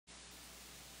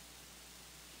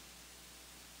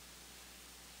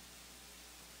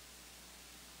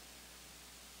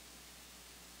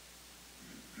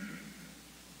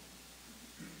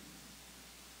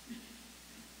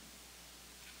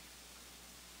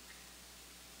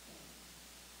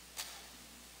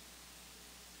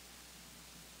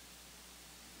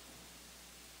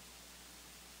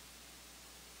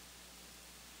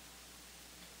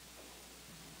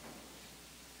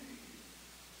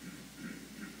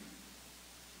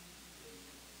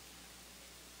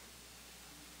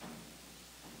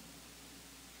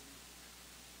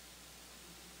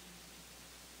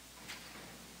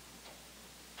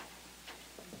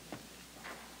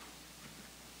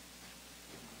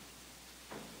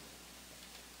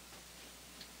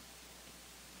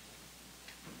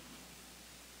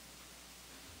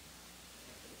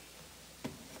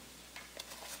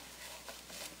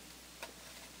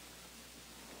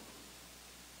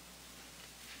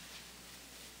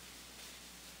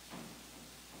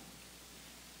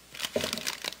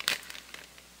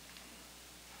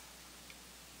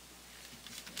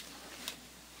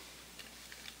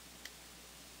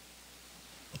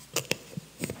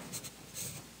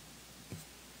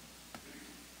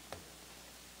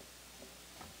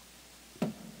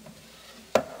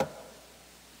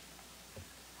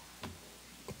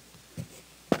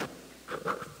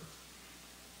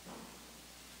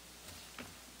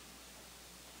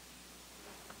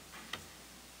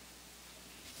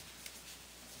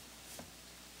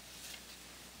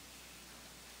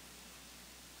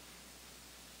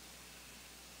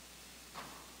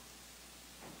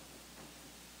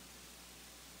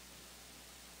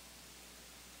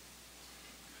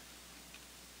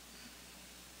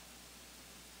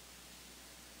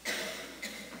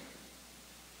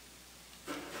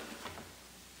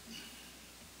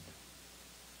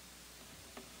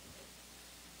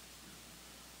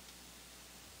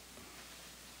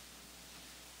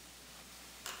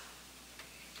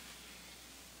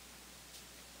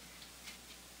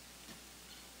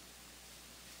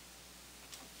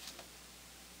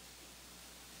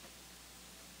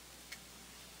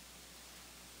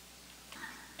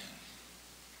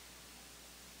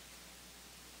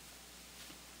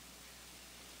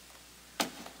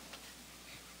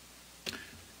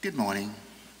Good morning.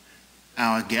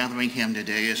 Our gathering hymn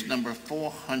today is number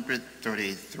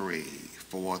 433.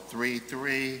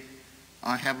 433,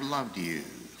 I have loved you.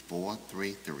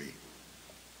 433.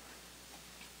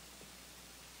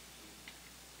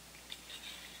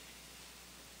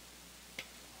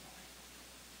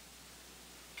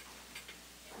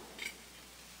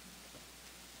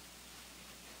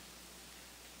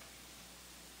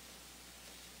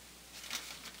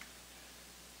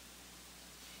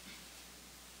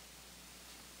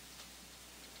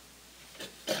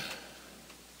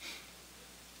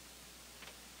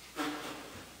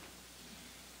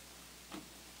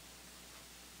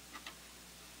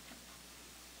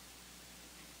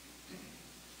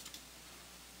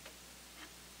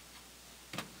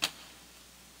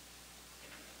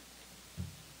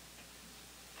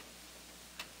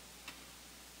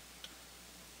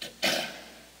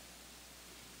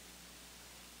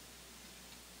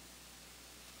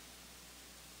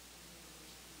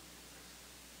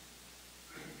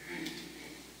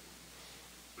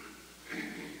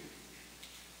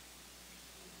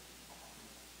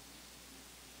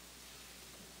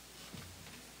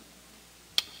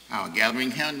 Our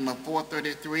gathering hymn number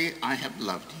 433, I have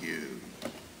loved you.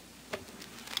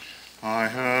 I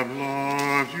have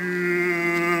loved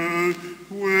you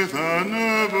with an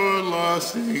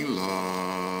everlasting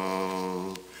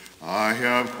love. I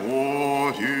have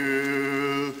called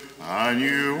you and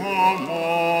you are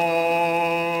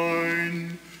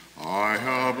mine. I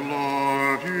have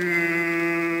loved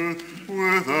you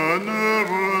with an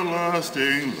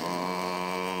everlasting love.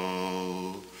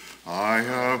 I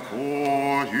have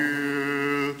called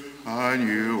you, and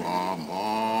you are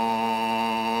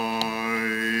mine.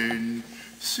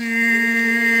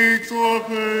 Seek the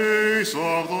face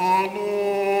of the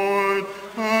Lord,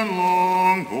 and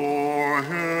long for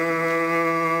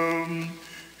him.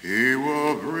 He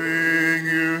will bring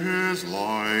you his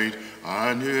light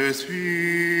and his peace.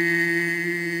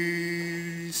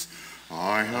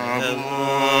 I have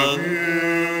loved you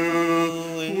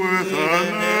with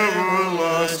an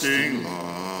everlasting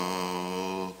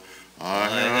love. I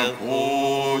have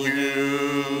called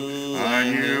you,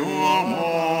 and you are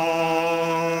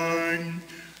mine.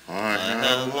 I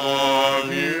have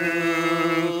loved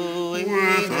you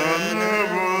with an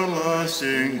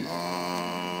everlasting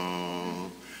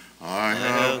love. I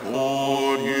have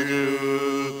called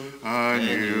you, and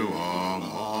you are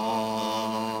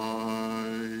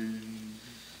mine.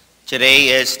 Today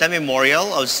is the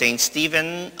memorial of Saint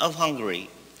Stephen of Hungary.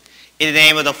 In the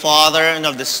name of the Father, and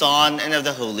of the Son, and of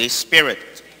the Holy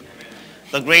Spirit. Amen.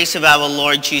 The grace of our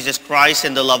Lord Jesus Christ,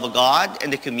 and the love of God,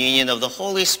 and the communion of the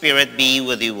Holy Spirit be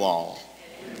with you all.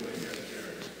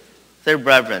 Dear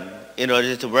brethren, in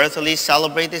order to worthily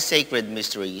celebrate the sacred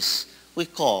mysteries, we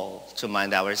call to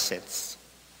mind our sins.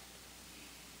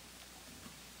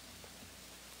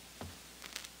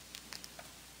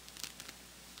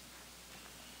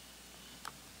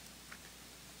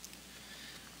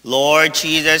 Lord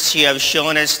Jesus, you have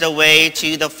shown us the way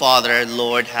to the Father.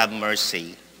 Lord, have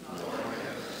mercy.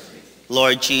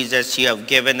 Lord Jesus, you have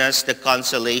given us the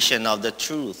consolation of the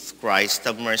truth. Christ,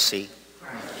 have mercy.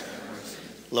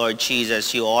 Lord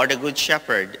Jesus, you are the good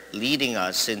shepherd, leading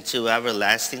us into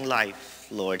everlasting life.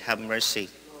 Lord, have mercy.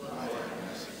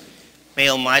 May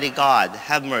Almighty God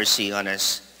have mercy on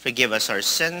us, forgive us our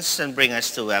sins, and bring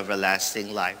us to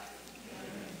everlasting life.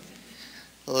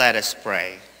 Let us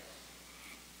pray.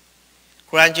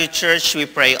 Grant your church, we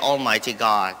pray, Almighty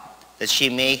God, that she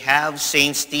may have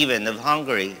Saint Stephen of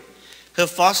Hungary, who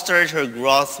fostered her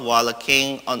growth while a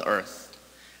king on earth,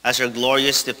 as her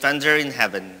glorious defender in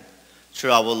heaven,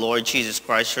 through our Lord Jesus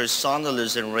Christ, her Son, who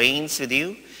lives and reigns with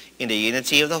you in the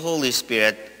unity of the Holy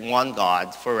Spirit, one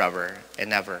God, forever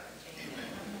and ever.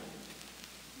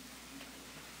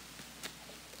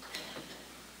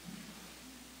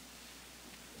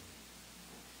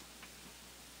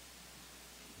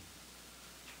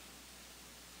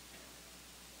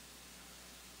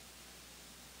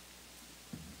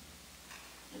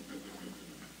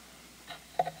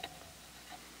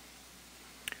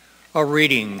 A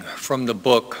reading from the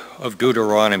book of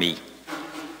Deuteronomy.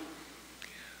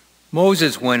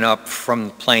 Moses went up from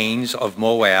the plains of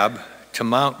Moab to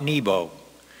Mount Nebo,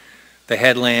 the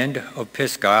headland of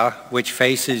Pisgah, which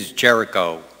faces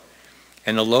Jericho,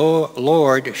 and the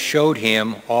Lord showed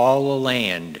him all the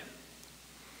land.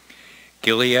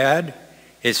 Gilead,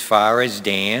 as far as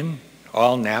Dan,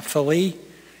 all Naphtali,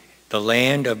 the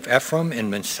land of Ephraim and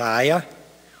Manasseh,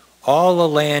 all the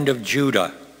land of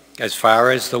Judah, as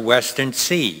far as the western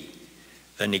sea,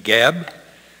 the Negeb,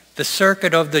 the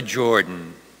circuit of the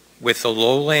Jordan, with the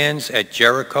lowlands at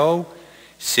Jericho,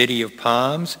 city of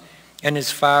palms, and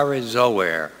as far as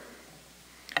Zoar.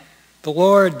 The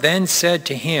Lord then said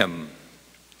to him,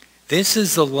 "This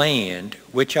is the land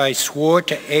which I swore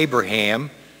to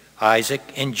Abraham, Isaac,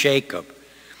 and Jacob,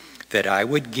 that I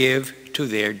would give to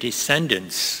their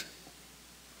descendants.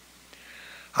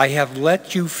 I have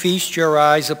let you feast your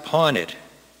eyes upon it,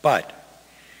 but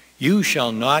you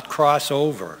shall not cross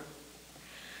over."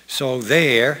 So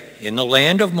there, in the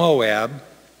land of Moab,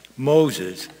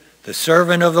 Moses, the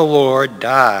servant of the Lord,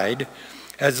 died,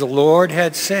 as the Lord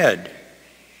had said,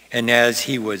 and as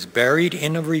he was buried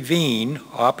in a ravine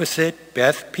opposite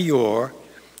Beth Peor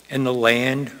in the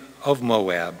land of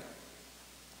Moab.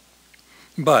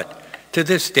 But to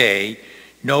this day,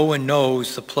 no one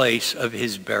knows the place of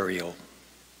his burial.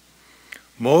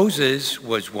 Moses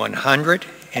was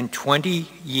 120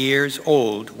 years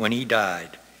old when he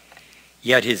died,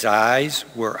 yet his eyes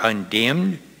were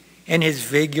undimmed and his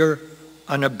vigor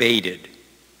unabated.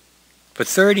 For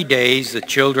 30 days the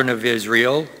children of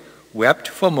Israel wept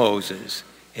for Moses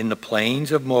in the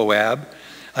plains of Moab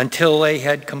until they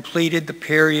had completed the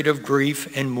period of grief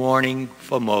and mourning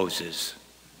for Moses.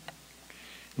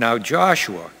 Now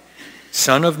Joshua,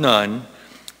 son of Nun,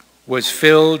 was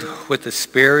filled with the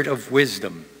spirit of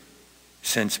wisdom,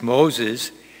 since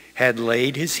Moses had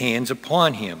laid his hands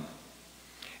upon him.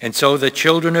 And so the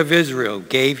children of Israel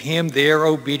gave him their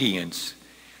obedience,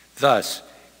 thus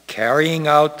carrying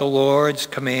out the Lord's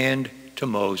command to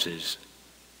Moses.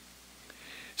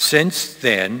 Since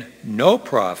then, no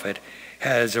prophet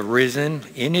has arisen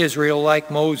in Israel like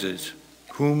Moses,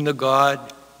 whom the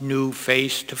God knew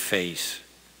face to face.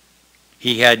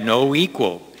 He had no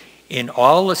equal in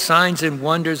all the signs and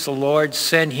wonders the Lord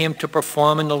sent him to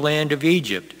perform in the land of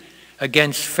Egypt,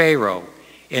 against Pharaoh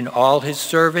and all his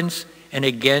servants, and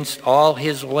against all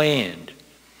his land,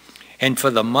 and for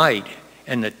the might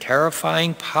and the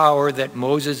terrifying power that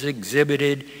Moses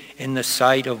exhibited in the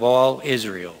sight of all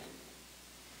Israel.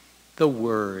 The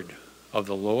word of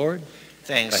the Lord.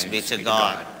 Thanks be to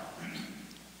God.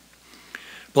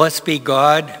 Blessed be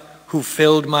God who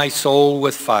filled my soul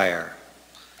with fire.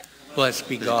 Blessed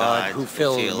be God who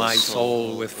filled my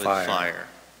soul with fire.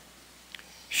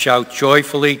 Shout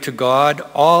joyfully to God,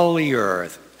 all the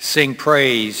earth. Sing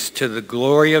praise to the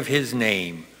glory of his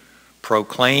name.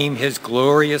 Proclaim his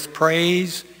glorious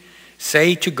praise.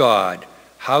 Say to God,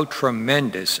 how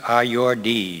tremendous are your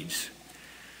deeds.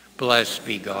 Blessed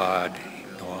be God.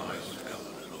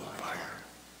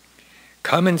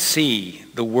 Come and see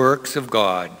the works of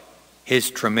God,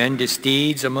 his tremendous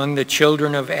deeds among the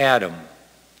children of Adam.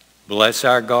 Bless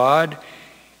our God,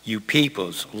 you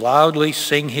peoples, loudly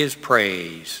sing his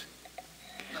praise.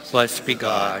 Blessed be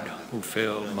God who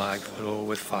filled my soul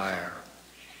with fire.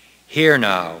 Hear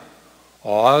now,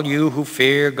 all you who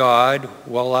fear God,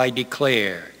 while I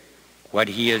declare what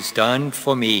he has done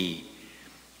for me.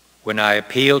 When I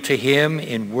appealed to him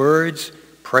in words,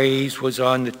 praise was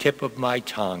on the tip of my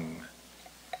tongue.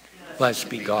 Blessed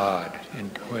be God,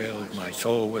 and filled my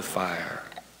soul with fire.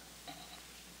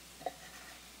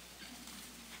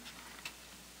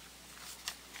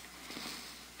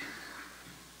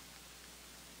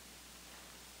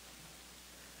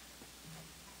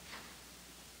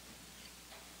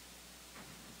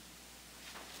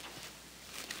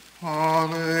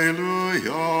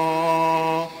 Alleluia,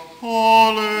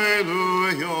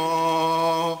 alleluia,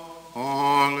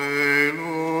 alleluia.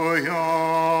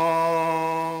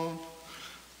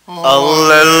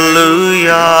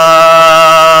 Alleluia,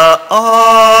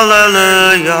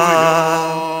 alleluia,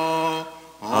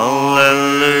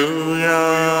 alleluia.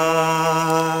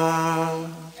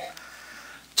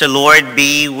 The Lord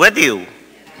be with you.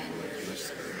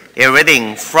 A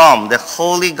reading from the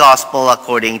Holy Gospel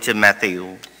according to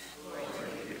Matthew.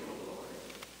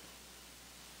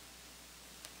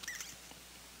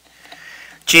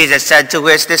 Jesus said to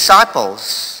his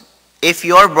disciples, "If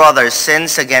your brother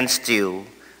sins against you,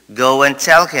 go and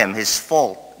tell him his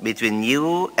fault between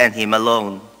you and him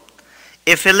alone.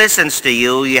 If he listens to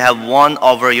you, you have won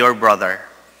over your brother.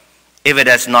 If he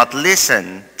does not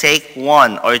listen, take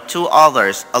one or two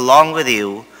others along with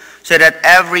you, so that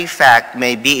every fact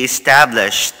may be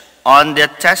established on the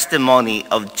testimony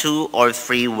of 2 or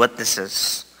 3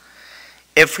 witnesses.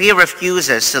 If he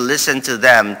refuses to listen to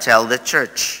them, tell the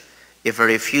church. If he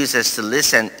refuses to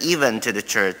listen even to the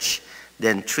church,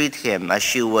 then treat him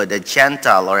as you would a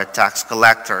Gentile or a tax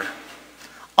collector.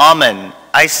 Amen,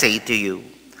 I say to you,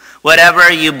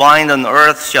 whatever you bind on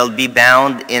earth shall be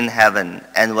bound in heaven,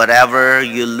 and whatever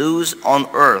you loose on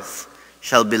earth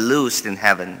shall be loosed in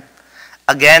heaven.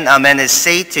 Again, amen, I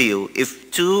say to you,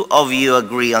 if 2 of you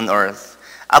agree on earth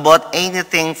about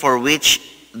anything for which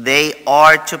they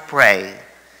are to pray,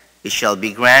 it shall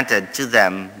be granted to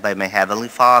them by my heavenly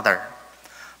Father.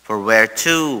 For where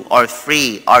 2 or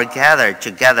 3 are gathered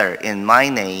together in my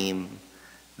name,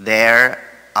 there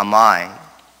am I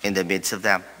in the midst of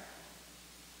them.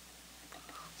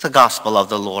 The Gospel of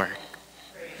the Lord.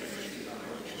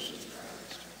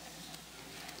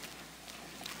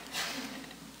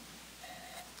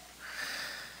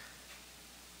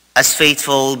 As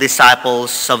faithful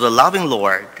disciples of the loving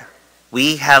Lord,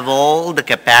 we have all the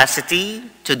capacity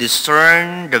to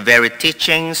discern the very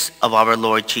teachings of our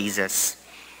Lord Jesus.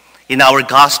 In our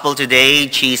gospel today,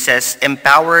 Jesus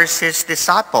empowers his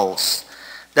disciples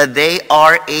that they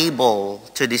are able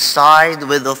to decide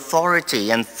with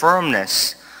authority and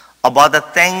firmness about the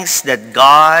things that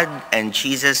God and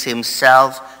Jesus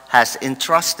himself has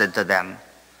entrusted to them.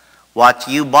 What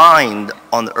you bind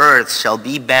on earth shall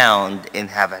be bound in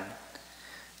heaven.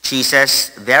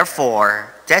 Jesus,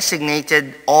 therefore,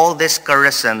 designated all these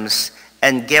charisms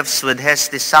and gifts with his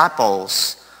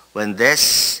disciples when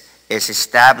this is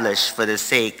established for the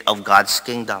sake of God's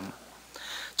kingdom.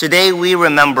 Today we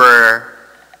remember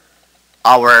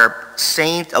our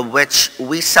saint of which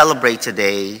we celebrate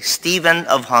today, Stephen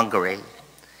of Hungary.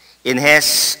 In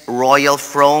his royal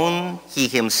throne, he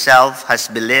himself has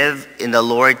believed in the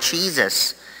Lord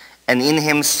Jesus and in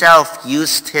himself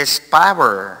used his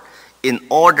power in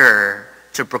order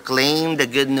to proclaim the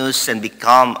good news and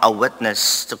become a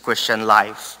witness to Christian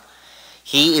life.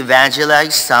 He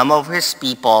evangelized some of his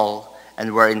people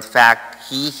and where in fact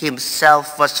he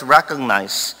himself was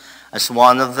recognized as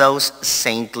one of those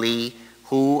saintly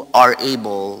who are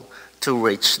able to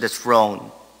reach the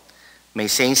throne. May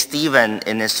Saint Stephen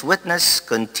in his witness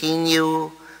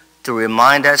continue to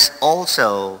remind us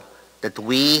also that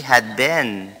we had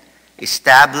been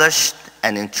established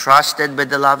and entrusted by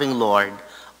the loving Lord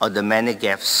of the many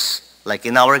gifts. Like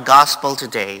in our gospel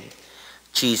today,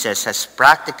 Jesus has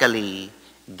practically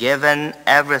given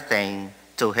everything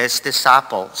to his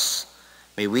disciples.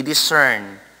 May we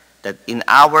discern that in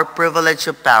our privilege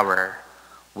of power,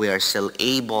 we are still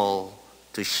able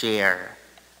to share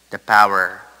the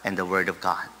power and the Word of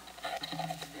God.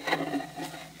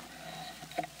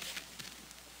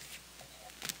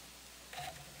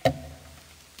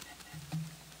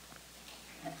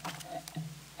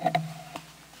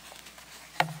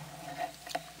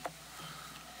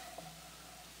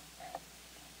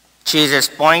 Jesus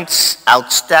points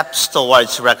out steps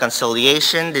towards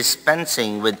reconciliation,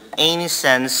 dispensing with any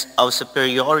sense of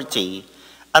superiority,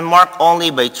 and marked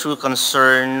only by true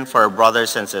concern for our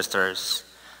brothers and sisters.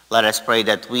 Let us pray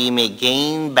that we may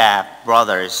gain back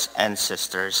brothers and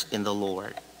sisters in the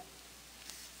Lord.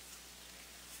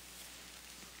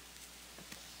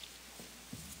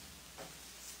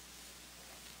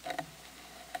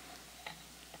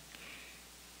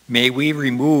 May we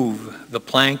remove the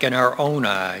plank in our own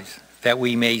eyes, that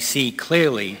we may see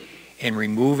clearly in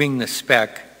removing the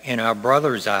speck in our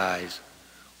brother's eyes.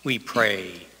 We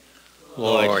pray.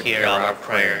 Lord, hear our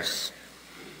prayers.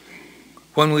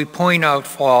 When we point out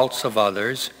faults of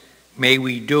others, may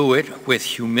we do it with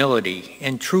humility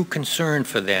and true concern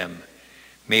for them.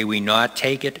 May we not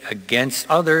take it against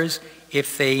others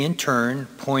if they in turn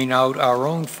point out our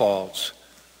own faults.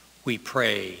 We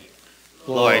pray.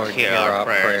 Lord, hear our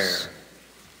prayers.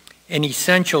 In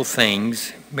essential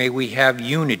things, may we have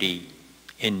unity.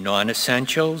 In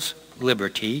non-essentials,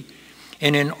 liberty.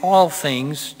 And in all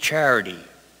things, charity.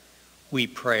 We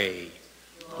pray.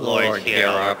 Lord, hear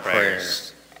our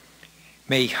prayers.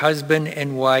 May husband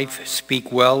and wife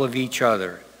speak well of each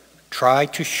other. Try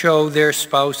to show their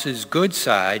spouse's good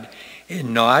side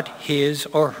and not his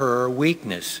or her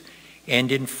weakness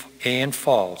and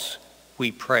faults.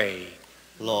 We pray.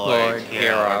 Lord,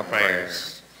 hear our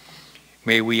prayers.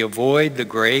 May we avoid the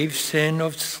grave sin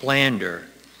of slander,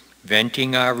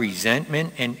 venting our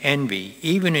resentment and envy,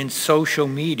 even in social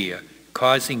media,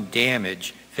 causing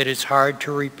damage that is hard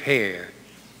to repair.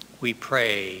 We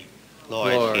pray.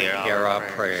 Lord, hear our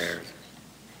prayers.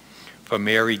 For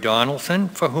Mary Donaldson,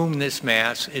 for whom this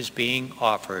Mass is being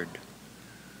offered,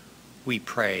 we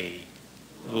pray.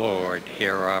 Lord,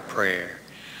 hear our prayer.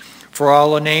 For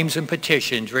all the names and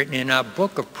petitions written in our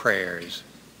book of prayers,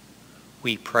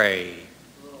 we pray.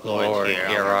 Lord,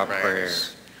 hear our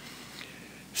prayers.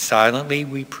 Silently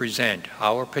we present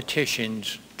our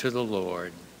petitions to the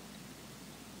Lord.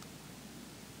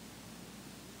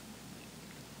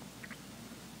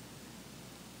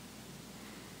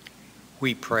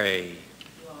 We pray.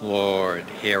 Lord,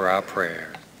 hear our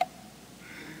prayer.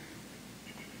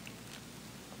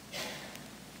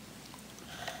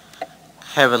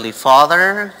 Heavenly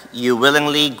Father, you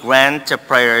willingly grant the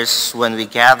prayers when we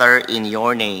gather in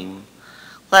your name.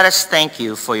 Let us thank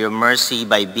you for your mercy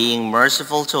by being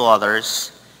merciful to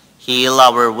others. Heal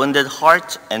our wounded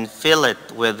heart and fill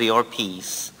it with your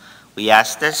peace. We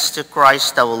ask this to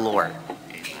Christ our Lord.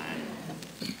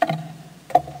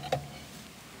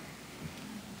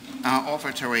 Our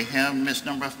offertory hymn is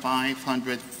number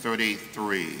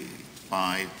 533.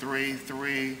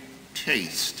 533,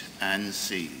 Taste and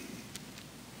See.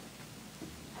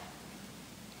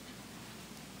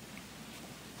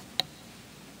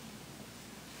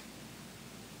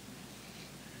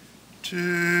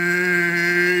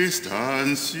 Taste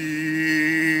and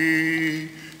see,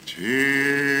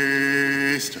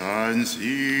 taste and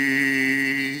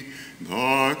see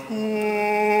the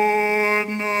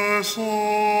goodness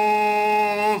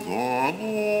of the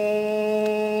Lord.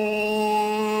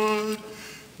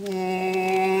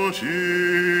 Oh,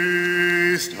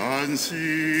 taste and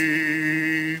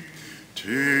see,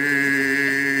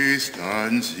 taste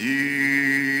and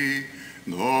see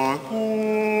the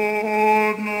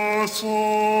goodness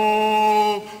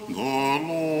of the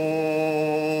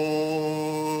Lord,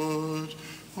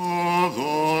 of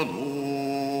the Lord.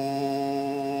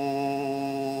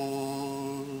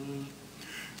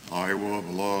 I will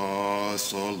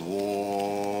bless the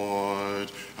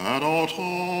Lord at all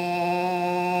times.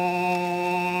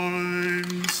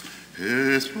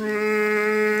 His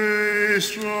praise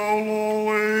shall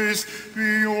always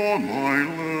be on my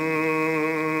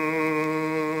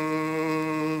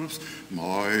lips.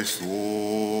 My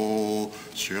soul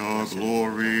shall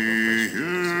glory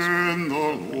in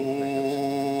the Lord,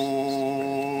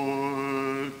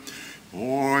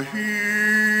 for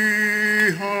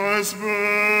he has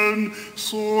been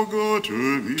so good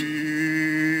to me.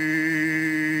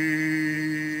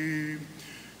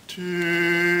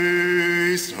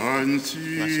 Taste and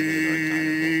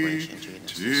see,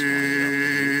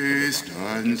 taste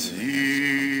and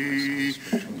see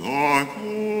the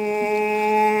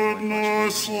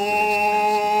goodness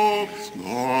of the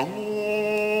Lord.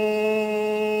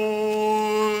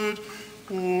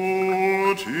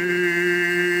 Oh,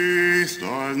 taste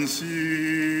and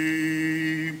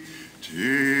see,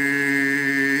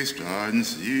 taste and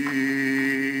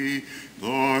see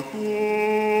the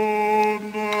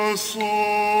goodness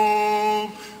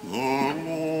of the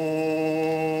Lord,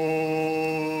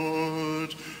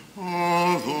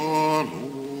 of the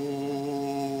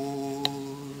Lord.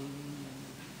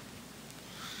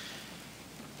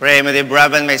 Pray, may the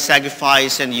brethren, my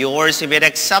sacrifice and yours be made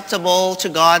acceptable to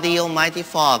God the Almighty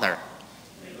Father.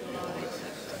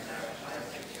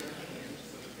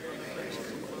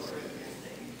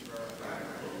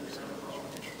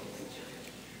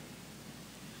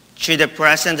 Through the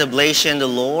present oblation, the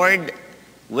Lord,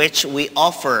 which we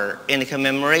offer in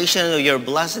commemoration of your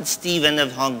blessed Stephen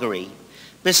of Hungary,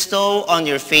 bestow on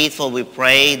your faithful, we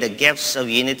pray, the gifts of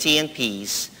unity and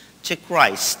peace to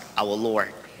Christ our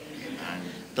Lord. Amen.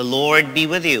 The Lord be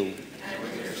with you.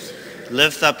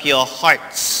 Lift up your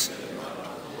hearts.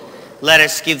 Let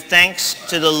us give thanks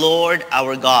to the Lord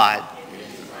our God.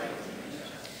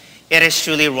 It is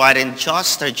truly right and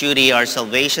just, our duty, our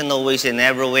salvation, always and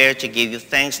everywhere, to give you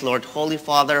thanks, Lord, Holy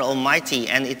Father, Almighty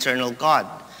and eternal God.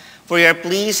 For you are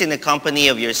pleased in the company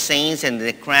of your saints, and in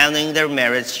the crowning their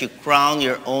merits, you crown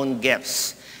your own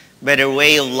gifts. By their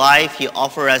way of life, you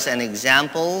offer us an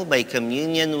example. By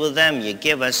communion with them, you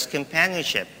give us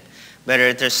companionship. By their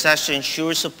intercession,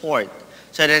 sure support,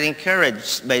 so that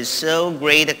encouraged by so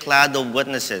great a cloud of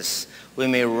witnesses, we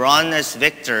may run as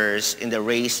victors in the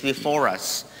race before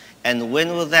us, and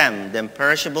win with them the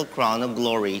imperishable crown of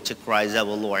glory to Christ our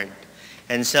Lord.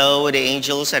 And so with the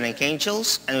angels and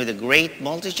archangels, and with a great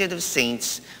multitude of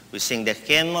saints, we sing the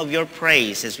hymn of your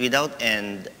praises without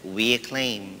end, we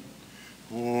acclaim.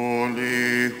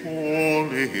 Holy,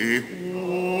 holy,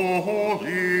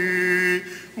 holy,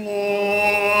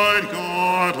 Lord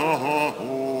God of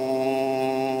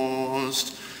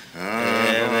hosts.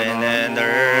 Heaven and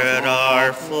earth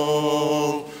are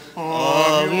full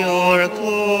of your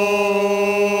glory.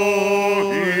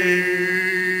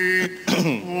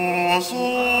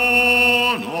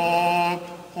 Hosanna,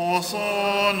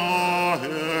 Hosanna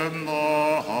in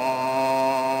the highest.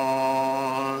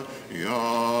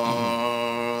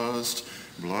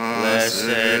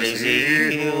 Blessed is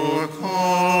he who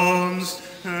comes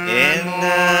in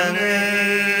the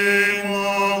name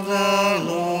of the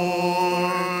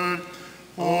Lord.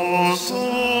 Hosanna,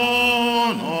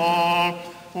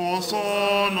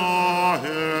 Hosanna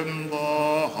in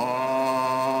the highest.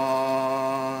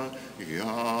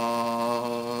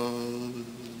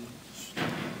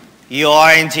 You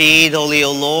are indeed holy,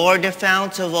 O Lord, the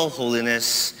fount of all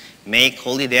holiness. Make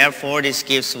holy, therefore, these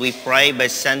gifts, we pray, by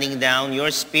sending down your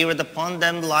Spirit upon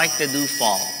them like the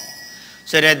dewfall,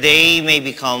 so that they may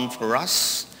become for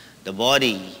us the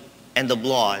body and the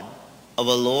blood of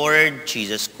our Lord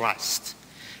Jesus Christ.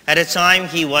 At the time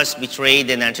he was betrayed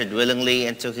and entered willingly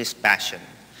into his passion,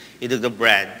 he took the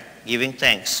bread, giving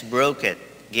thanks, broke it,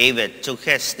 gave it to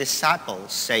his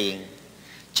disciples, saying,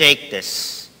 "Take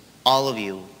this, all of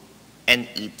you, and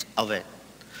eat of it.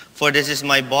 For this is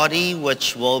my body,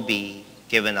 which will be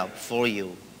given up for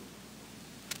you."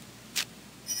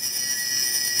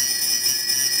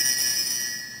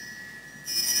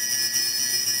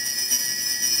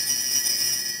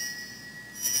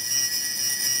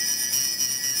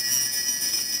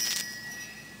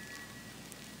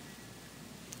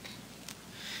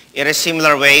 In a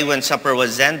similar way, when supper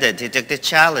was ended, he took the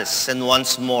chalice, and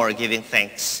once more giving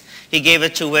thanks, he gave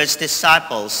it to his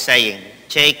disciples, saying,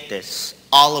 "Take this,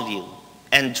 all of you,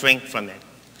 and drink from it.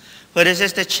 For this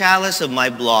is the chalice of my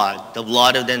blood, the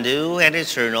blood of the new and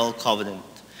eternal covenant,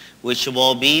 which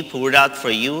will be poured out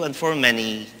for you and for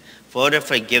many for the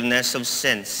forgiveness of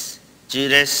sins. Do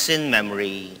this in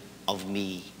memory of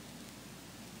me."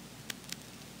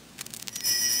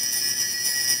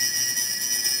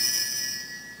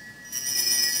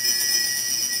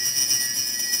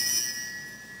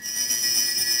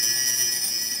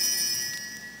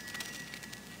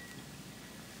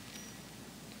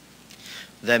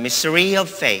 The mystery of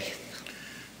faith.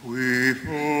 We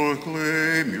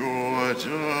proclaim your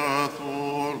death,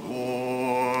 O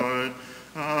Lord,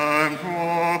 and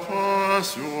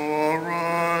profess your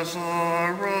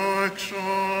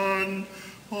resurrection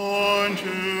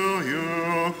until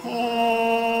you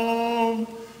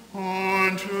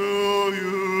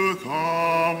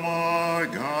come,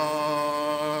 again.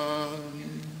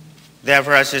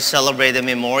 Therefore, as we celebrate the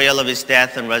memorial of his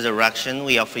death and resurrection,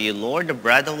 we offer you, Lord, the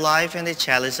bread of life and the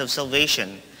chalice of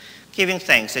salvation, giving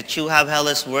thanks that you have held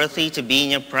us worthy to be in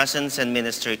your presence and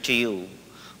minister to you.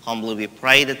 Humbly we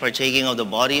pray that, partaking of the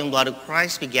body and blood of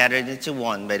Christ, be gathered into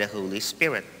one by the Holy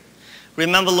Spirit.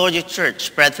 Remember, Lord, your church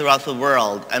spread throughout the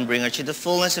world, and bring her to the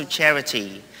fullness of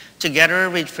charity, together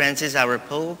with Francis our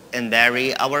Pope and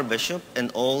Barry our Bishop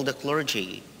and all the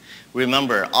clergy.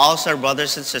 Remember also our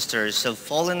brothers and sisters who have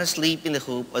fallen asleep in the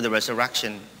hope of the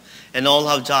resurrection, and all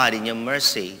have died in your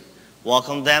mercy.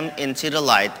 Welcome them into the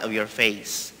light of your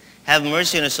face. Have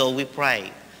mercy on us all, we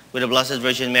pray, with the Blessed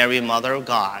Virgin Mary, Mother of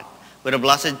God, with the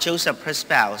Blessed Joseph, her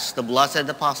spouse, the blessed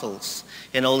apostles,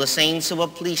 and all the saints who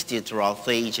have pleased you throughout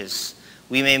the ages.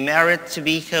 We may merit to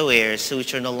be co-heirs to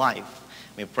eternal life.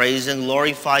 May praise and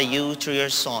glorify you through your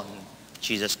Son,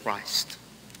 Jesus Christ.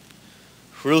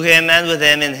 Through him and with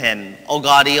him in him, O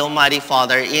God, the Almighty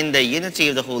Father, in the unity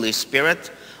of the Holy Spirit,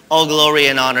 all glory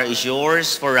and honor is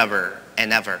yours forever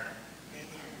and ever.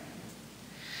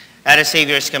 At the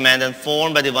Savior's command and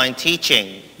formed by divine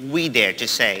teaching, we dare to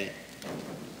say,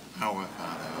 Our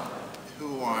Father,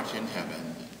 who art in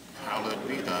heaven, hallowed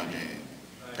be thy name.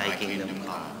 Thy kingdom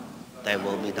come, thy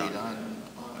will be done,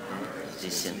 on earth as it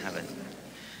is in heaven.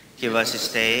 Give us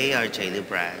this day our daily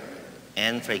bread,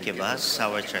 and forgive us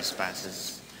our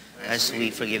trespasses, as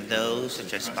we forgive those who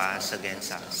trespass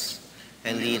against us.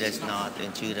 And lead us not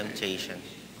into temptation,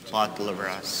 but deliver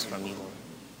us from evil.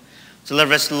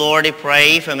 Deliver us, Lord, I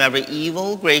pray, from every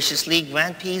evil. Graciously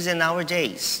grant peace in our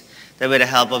days, that with the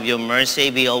help of your mercy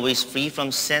be always free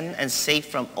from sin and safe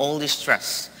from all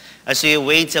distress, as we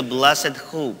await the blessed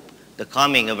hope, the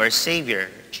coming of our Savior,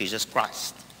 Jesus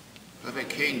Christ. For the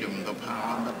kingdom, the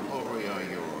power, and the glory are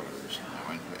yours,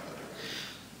 now and forever.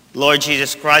 Lord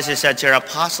Jesus Christ, you said to your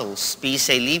apostles, "Peace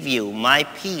I leave you, my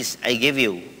peace I give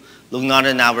you. Look not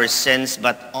on our sins,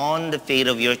 but on the faith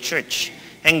of your church,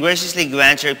 and graciously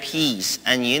grant her peace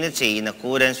and unity in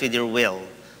accordance with your will,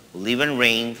 who live and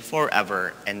reign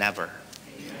forever and ever."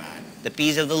 Amen. The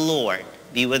peace of the Lord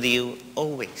be with you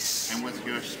always. And with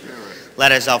your spirit.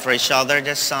 Let us offer each other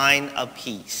the sign of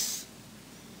peace.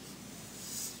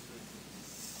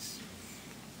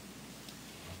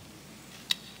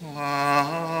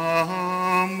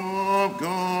 Lamb of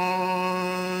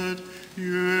God,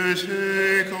 you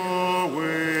take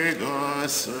away the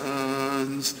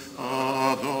sins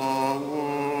of the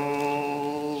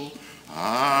world.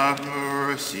 Have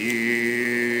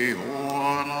mercy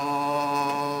on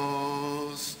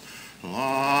us.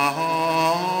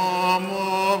 Lamb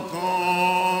of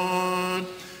God,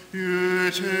 you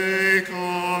take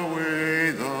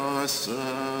away the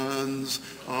sins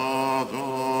of the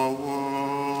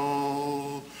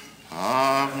world.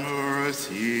 Have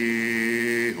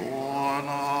mercy on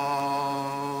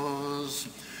us.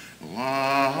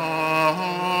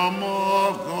 Lamb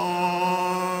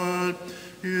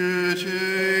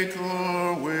take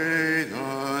away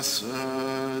the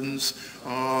sins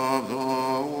of the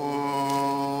world.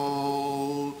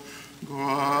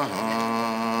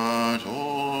 Grant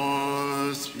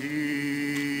us peace.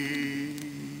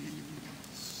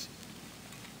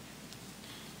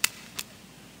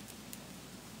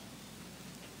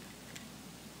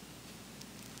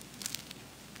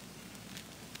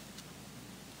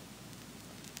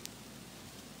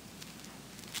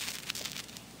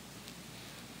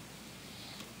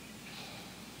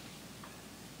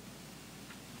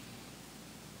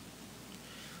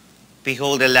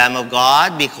 Behold the Lamb of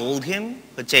God, behold him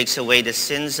who takes away the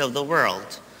sins of the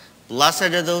world.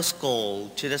 Blessed are those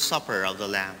called to the supper of the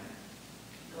Lamb.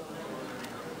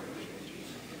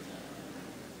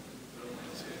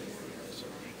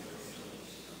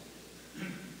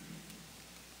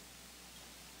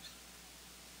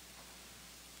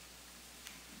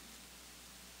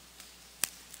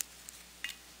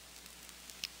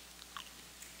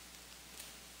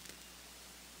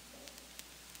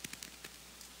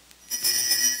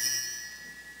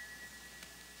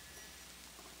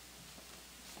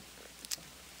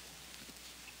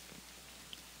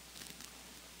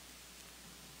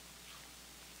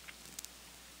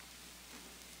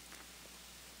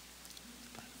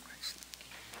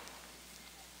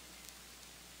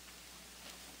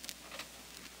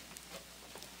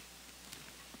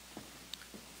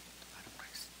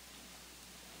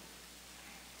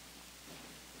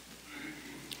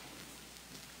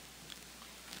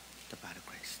 The blood of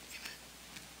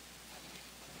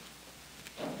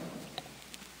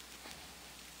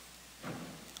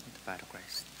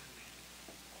Christ. The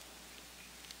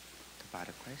blood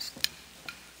of Christ.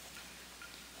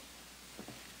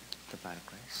 The blood of Christ. The blood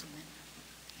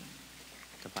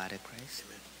of Christ.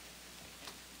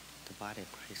 The blood of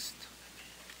Christ.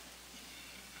 The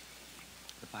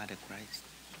body of Christ.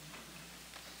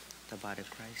 The body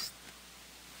of Christ.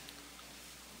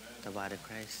 The body of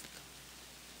Christ.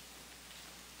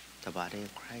 The body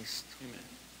of Christ.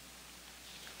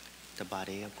 The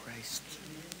body of Christ. The body of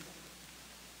Christ.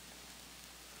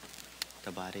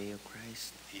 The body of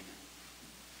Christ.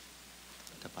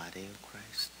 The body of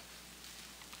Christ.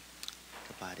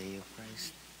 The body of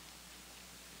Christ.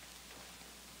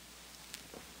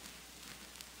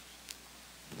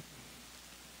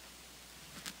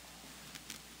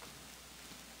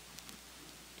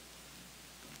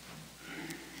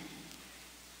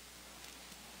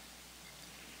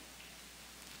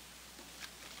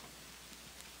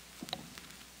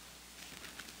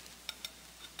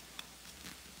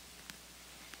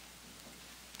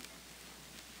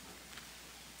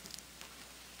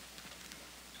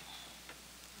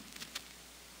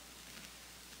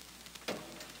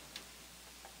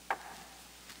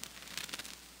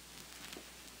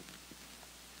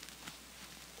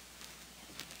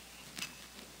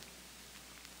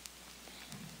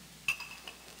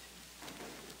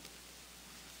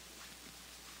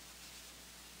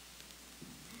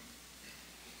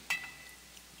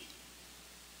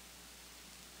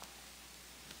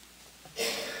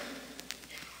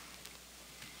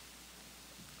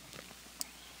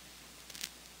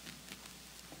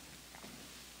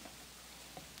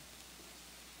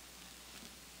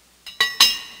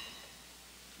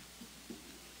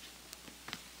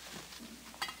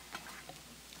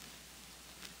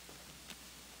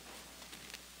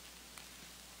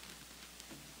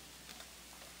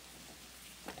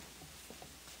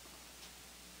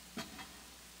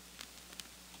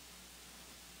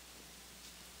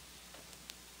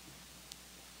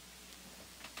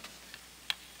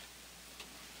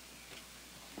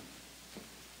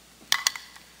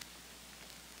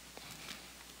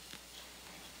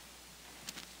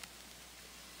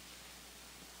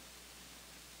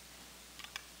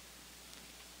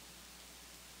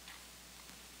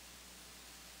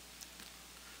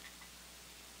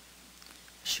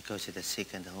 She goes to the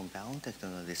sick and the homebound, that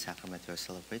not only the sacrament are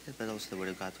celebrated, but also the word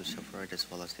of God to suffered, as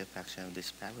well as the affection of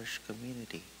this parish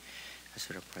community. As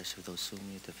for the prayers of those whom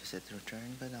you to visit and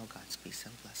return, but now God's peace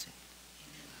and blessing.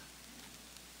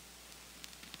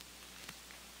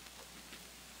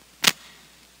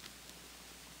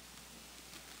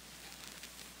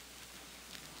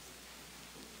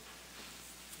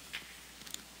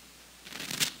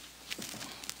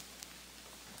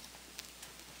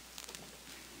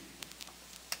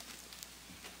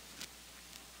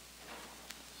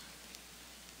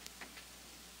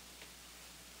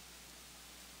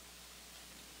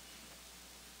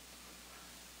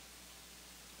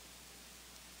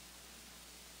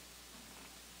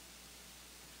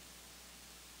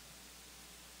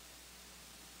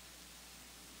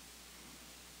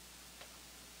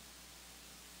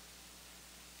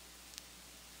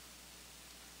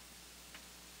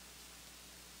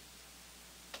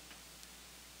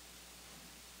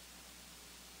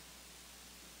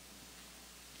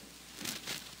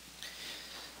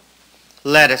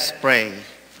 Let us pray.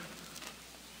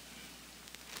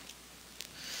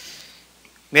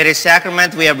 May the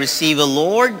sacrament we have received, O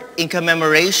Lord, in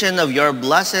commemoration of your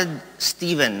blessed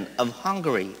Stephen of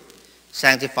Hungary,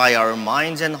 sanctify our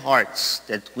minds and hearts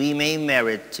that we may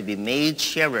merit to be made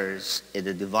sharers in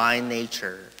the divine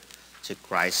nature. To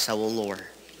Christ our Lord.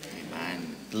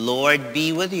 Amen. The Lord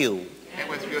be with you. And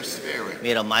with your spirit.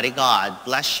 May Almighty God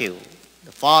bless you,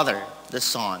 the Father, the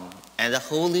Son, and the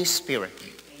Holy Spirit.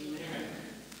 Amen.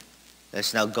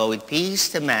 Let's now go with peace.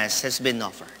 The Mass has been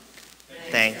offered.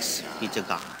 Thanks be to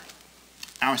God.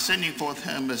 Our sending forth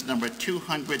hymn is number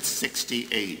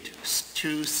 268.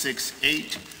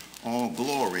 268, all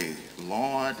glory,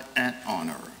 Lord, and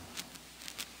honor.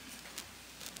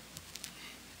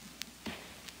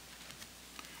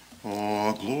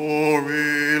 All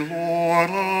glory, Lord,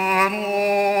 and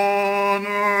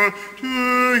honor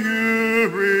to you,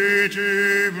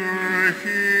 Redeemer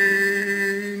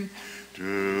King,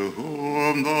 to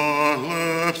whom the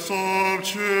lips of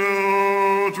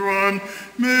children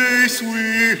may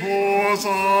sweet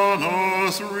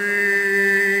hosannas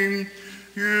ring.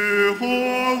 You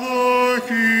are the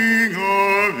King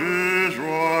of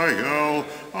Israel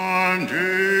and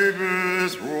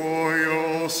David's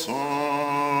royal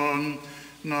Son.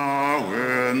 Now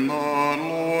in the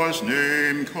Lord's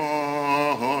name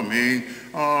coming,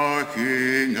 our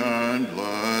King and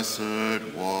blessed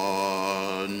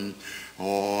one.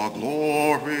 All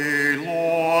glory,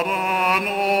 Lord, and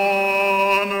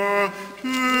honor to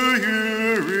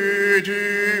you,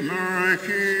 Redeemer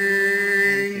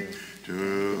King,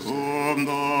 to whom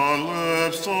the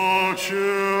lips of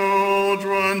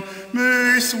children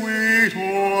may sweet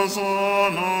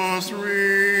hosannas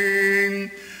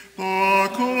ring. The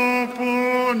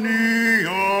company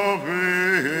of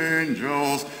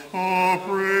angels are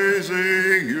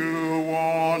praising you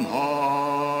on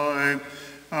high,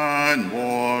 and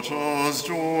waters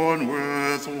join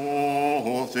with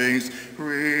all things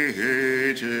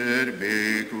created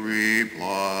make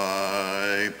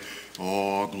reply.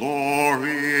 All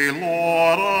glory,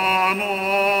 Lord, and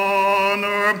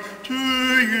honor to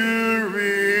you,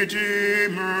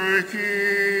 Redeemer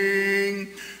King,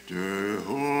 to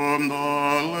whom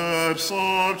the lips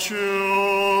of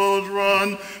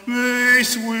children may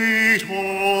sweet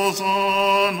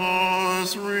hosannas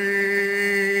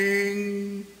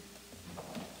ring.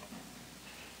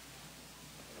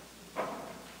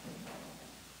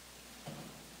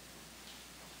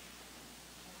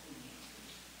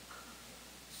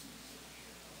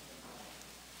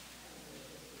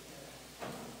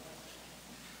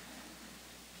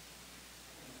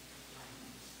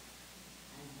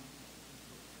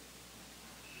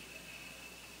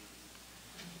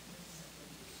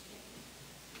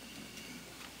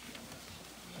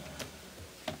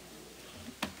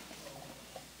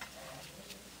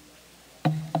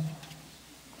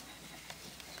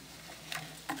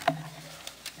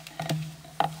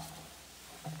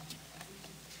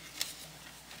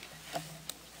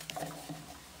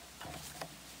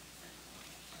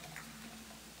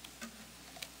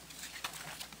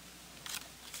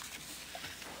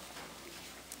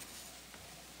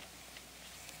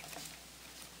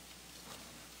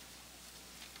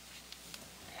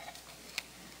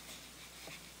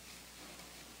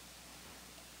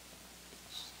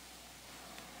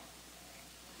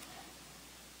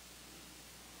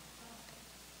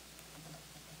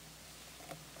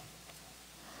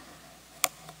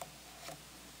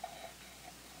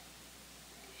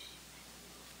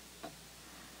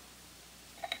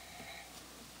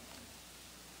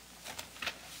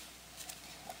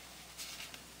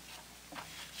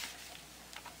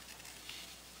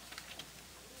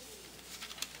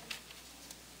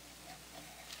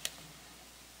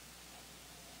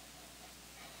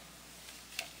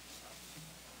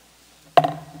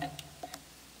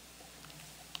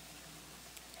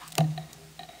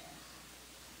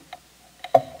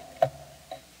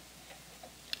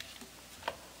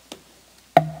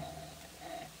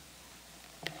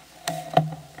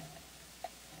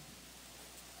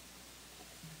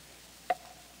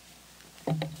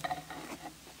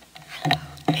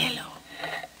 Hello.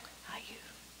 How are you?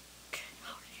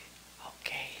 How are you?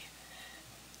 Okay.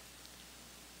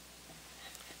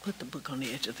 Put the book on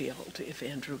the edge of the altar. If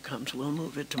Andrew comes, we'll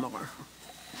move it tomorrow.